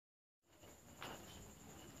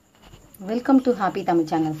Welcome to happy Tamil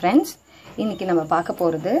channel friends. இன்றைக்கி நம்ம பார்க்க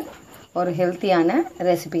போகிறது ஒரு ஹெல்த்தியான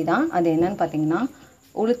ரெசிபி தான். அது என்னன்னு பார்த்தீங்கன்னா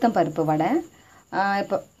உளுத்தம் பருப்பு வடை.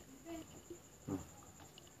 இப்போ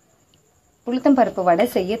உளுத்தம் பருப்பு வடை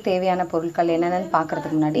செய்ய தேவையான பொருட்கள் என்னென்னு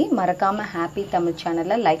பார்க்குறதுக்கு முன்னாடி மறக்காமல் ஹாப்பி தமிழ்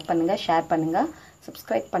சேனலை லைக் பண்ணுங்கள், ஷேர் பண்ணுங்கள்,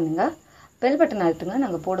 சப்ஸ்கிரைப் பண்ணுங்கள், பெல் பட்டன் அழுத்துங்க.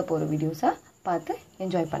 நாங்கள் போட போகிற வீடியோஸை பார்த்து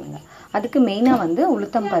என்ஜாய் பண்ணுங்கள். அதுக்கு மெயினாக வந்து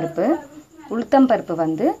உளுத்தம் பருப்பு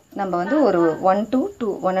வந்து நம்ம வந்து ஒரு 1 to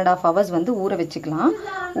 1.5 hours வந்து ஊற வச்சுக்கலாம்.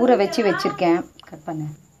 ஊற வச்சுருக்கேன். கட் பண்ண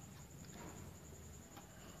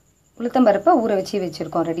உளுத்தம் பருப்பை ஊற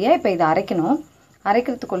வச்சுருக்கோம் ரெடியாக. இப்போ இதை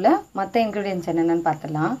அரைக்கிறதுக்குள்ளே மற்ற இன்க்ரீடியன்ஸ் என்னென்னு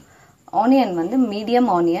பார்த்துடலாம். ஆனியன் வந்து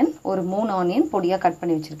மீடியம் ஆனியன், ஒரு 3 ஆனியன் பொடியாக கட்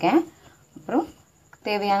பண்ணி வச்சுருக்கேன். அப்புறம்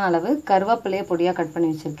தேவையான அளவு கருவேப்பிலையை பொடியாக கட்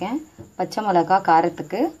பண்ணி வச்சுருக்கேன். பச்சை மிளகா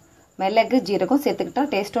காரத்துக்கு, மிளகு ஜீரகம் சேர்த்துக்கிட்டா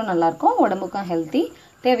டேஸ்ட்டும் நல்லாயிருக்கும், உடம்புக்கும் ஹெல்த்தி.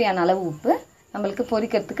 தேவையான அளவு உப்பு, நம்மளுக்கு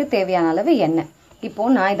பொரிக்கிறதுக்கு தேவையான அளவு எண்ணெய்.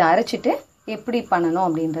 இப்போது நான் இதை அரைச்சிட்டு எப்படி பண்ணணும்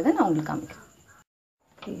அப்படின்றத நான் உங்களுக்கு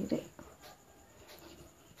காமிக்கிறேன்.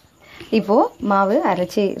 இப்போது மாவு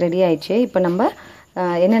அரைச்சி ரெடி ஆயிடுச்சு. இப்போ நம்ம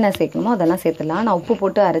என்னென்ன சேர்க்கணுமோ அதெல்லாம் சேர்த்துடலாம். நான் உப்பு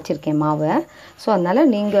போட்டு அரைச்சிருக்கேன் மாவை, ஸோ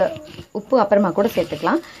அதனால் நீங்கள் உப்பு அப்புறமா கூட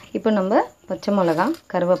சேர்த்துக்கலாம். இப்போ நம்ம பச்சை மிளகா,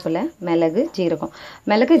 கருவேப்பிலை,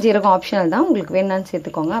 மிளகு ஜீரகம் ஆப்ஷனல் தான், உங்களுக்கு வேணான்னு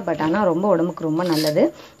சேர்த்துக்கோங்க. பட் ஆனால் ரொம்ப உடம்புக்கு ரொம்ப நல்லது.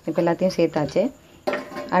 இப்போ எல்லாத்தையும் சேர்த்தாச்சு.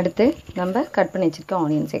 அடுத்து நம்ம கட் பண்ணி வச்சுருக்க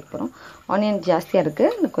ஆனியன் சேர்க்க போகிறோம். ஆனியன் ஜாஸ்தியாக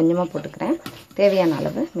இருக்குது, நான் கொஞ்சமாக போட்டுக்கிறேன். தேவையான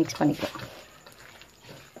அளவு மிக்ஸ் பண்ணிக்கலாம்.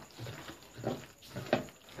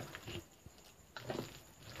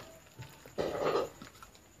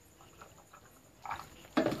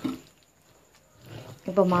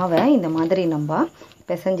 இப்போ மாவை இந்த மாதிரி நம்ம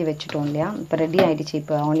பிசைஞ்சு வச்சுட்டோம் இல்லையா. இப்போ ரெடி ஆகிடுச்சு.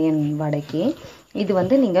 இப்போ ஆனியன் வடைக்கு இது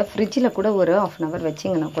வந்து நீங்கள் ஃப்ரிட்ஜில் கூட ஒரு 1/2 hour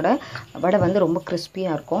வச்சிங்கன்னா கூட வடை வந்து ரொம்ப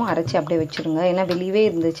கிறிஸ்பியாக இருக்கும். அரைச்சி அப்படியே வச்சுருங்க. ஏன்னா வெளியவே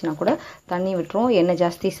இருந்துச்சுன்னா கூட தண்ணி விட்டுரும், எண்ணெய்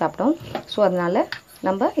ஜாஸ்தி சாப்பிடும். ஸோ அதனால்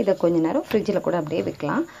நம்ம இதை கொஞ்ச நேரம் ஃப்ரிட்ஜில் கூட அப்படியே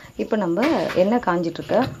வைக்கலாம். இப்போ நம்ம எண்ணெய்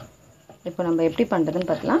காஞ்சிட்ருக்கு. இப்போ நம்ம எப்படி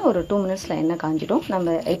பண்ணுறதுன்னு பார்க்கலாம். ஒரு 2 minutesல எண்ணெய் காஞ்சிடும்.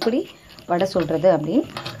 நம்ம எப்படி வடை சொல்கிறது அப்படின்னு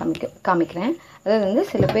காமிக்கிறேன். அதாவது வந்து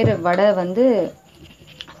சில பேர் வடை வந்து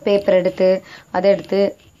பேப்பர் எடுத்து அதை எடுத்து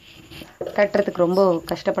தட்டுறதுக்கு ரொம்ப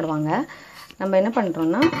கஷ்டப்படுவாங்க. நம்ம என்ன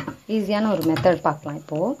பண்ணுறோன்னா ஈஸியான ஒரு மெத்தட் பார்க்கலாம்.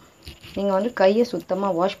 இப்போது நீங்கள் வந்து கையை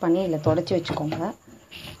சுத்தமாக வாஷ் பண்ணி இல்லை தொடச்சி வச்சுக்கோங்க.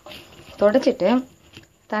 தொடச்சிட்டு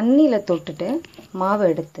தண்ணியில் தொட்டுட்டு மாவை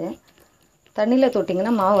எடுத்து தண்ணியில்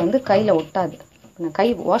தொட்டிங்கன்னா மாவு வந்து கையில் ஒட்டாது. நான் கை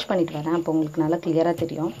வாஷ் பண்ணிட்டு வரேன், அப்போ உங்களுக்கு நல்லா கிளியராக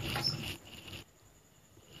தெரியும்.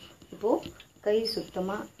 இப்போது கை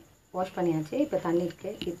சுத்தமாக வாஷ் பண்ணியாச்சு. இப்போ தண்ணி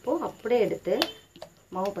இருக்குது. இப்போது அப்படியே எடுத்து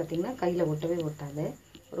மாவு பார்த்திங்கன்னா கையில் ஒட்டவே ஒட்டாது.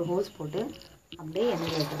 ஒரு ஹோல்ஸ் போட்டு அப்படியே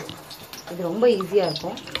எண்ணெயில் வைக்கணும். இது ரொம்ப ஈஸியாக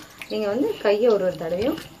இருக்கும். நீங்கள் வந்து கையை ஒரு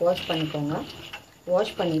தடவையும் வாஷ் பண்ணிக்கோங்க.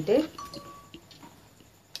 வாஷ் பண்ணிவிட்டு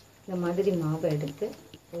இந்த மாதிரி மாவை எடுத்து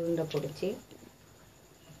உருண்டை பிடிச்சி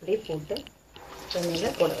அப்படியே போட்டு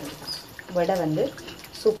எண்ணெயில் போட வேண்டாம். வடை வந்து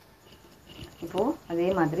இப்போது அதே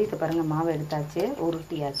மாதிரி இப்போ பாருங்கள், மாவை எடுத்தாச்சு,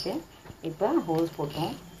 உருட்டியாச்சு. இப்போ ஹோல்ஸ்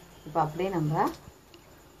போட்டோம். இப்போ அப்படியே நம்ம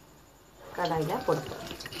கடாயில் போடுறோம்.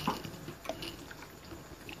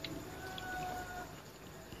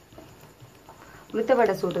 உளுத்த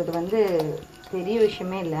வடை சுடுறது வந்து பெரிய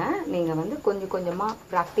விஷயமே இல்லை. நீங்கள் வந்து கொஞ்சம் கொஞ்சமாக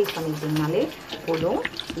ப்ராக்டிஸ் பண்ணிக்கிட்டீங்கனாலே போதும்.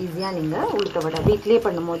 ஈஸியாக நீங்கள் உளுத்த வடை வீட்டிலே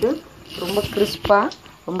பண்ணும்போது ரொம்ப கிறிஸ்பாக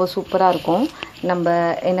ரொம்ப சூப்பராக இருக்கும். நம்ம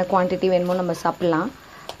என்ன குவான்டிட்டி வேணுமோ நம்ம சாப்பிட்லாம்.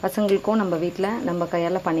 பசங்களுக்கும் நம்ம வீட்டில் நம்ம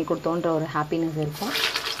கையால் பண்ணி கொடுத்தோன்ற ஒரு ஹாப்பினஸ் இருக்கும்.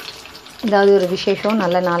 ஏதாவது ஒரு விசேஷம்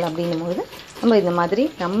நல்ல நாள் அப்படின்னும் போது நம்ம இந்த மாதிரி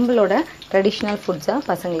நம்மளோட ட்ரெடிஷ்னல் ஃபுட்ஸாக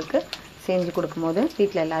பசங்களுக்கு செஞ்சு கொடுக்கும்போது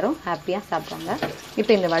வீட்டில் எல்லோரும் ஹாப்பியாக சாப்பிட்றாங்க.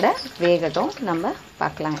 இப்போ இந்த வடை வேகட்டும், நம்ம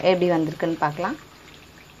பார்க்கலாம் எப்படி வந்திருக்குன்னு பார்க்கலாம்.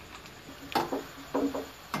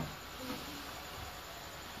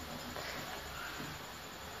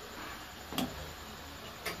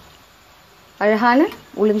 அழகான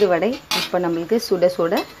உளுந்து வடை இப்போ நம்மளுக்கு சுட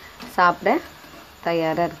சுட சாப்பிட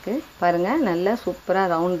தயாராக இருக்குது. பாருங்கள், நல்லா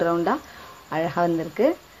சூப்பராக ரவுண்டாக அழகாக வந்திருக்கு.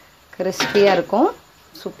 கிறிஸ்பியாக இருக்கும்,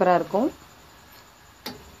 சூப்பராக இருக்கும்.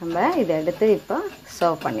 நம்ம இதை எடுத்து இப்போ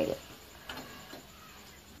சர்வ் பண்ணிடலாம்.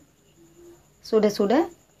 சுட சுட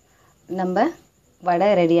நம்ம வடை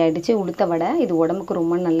ரெடி ஆகிடுச்சு. உளுத்த வடை இது உடம்புக்கு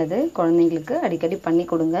ரொம்ப நல்லது. குழந்தைங்களுக்கு அடிக்கடி பண்ணி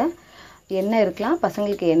கொடுங்க. எண்ணெய் இருக்கலாம்,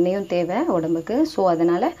 பசங்களுக்கு எண்ணெயும் தேவை உடம்புக்கு. ஸோ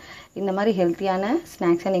அதனால் இந்த மாதிரி ஹெல்த்தியான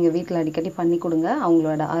ஸ்நாக்ஸை நீங்கள் வீட்டில் அடிக்கடி பண்ணி கொடுங்க.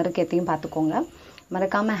 அவங்களோட ஆரோக்கியத்தையும் பார்த்துக்கோங்க.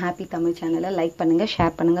 மறக்காமல் ஹாப்பி தமிழ் சேனலை லைக் பண்ணுங்கள்,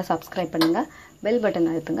 ஷேர் பண்ணுங்கள், சப்ஸ்கிரைப் பண்ணுங்கள், பெல் பட்டன்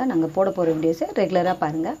அழுத்துங்க. நாங்கள் போட போகிற வீடியோஸை ரெகுலராக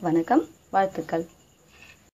பாருங்கள். வணக்கம், வாழ்த்துக்கள்.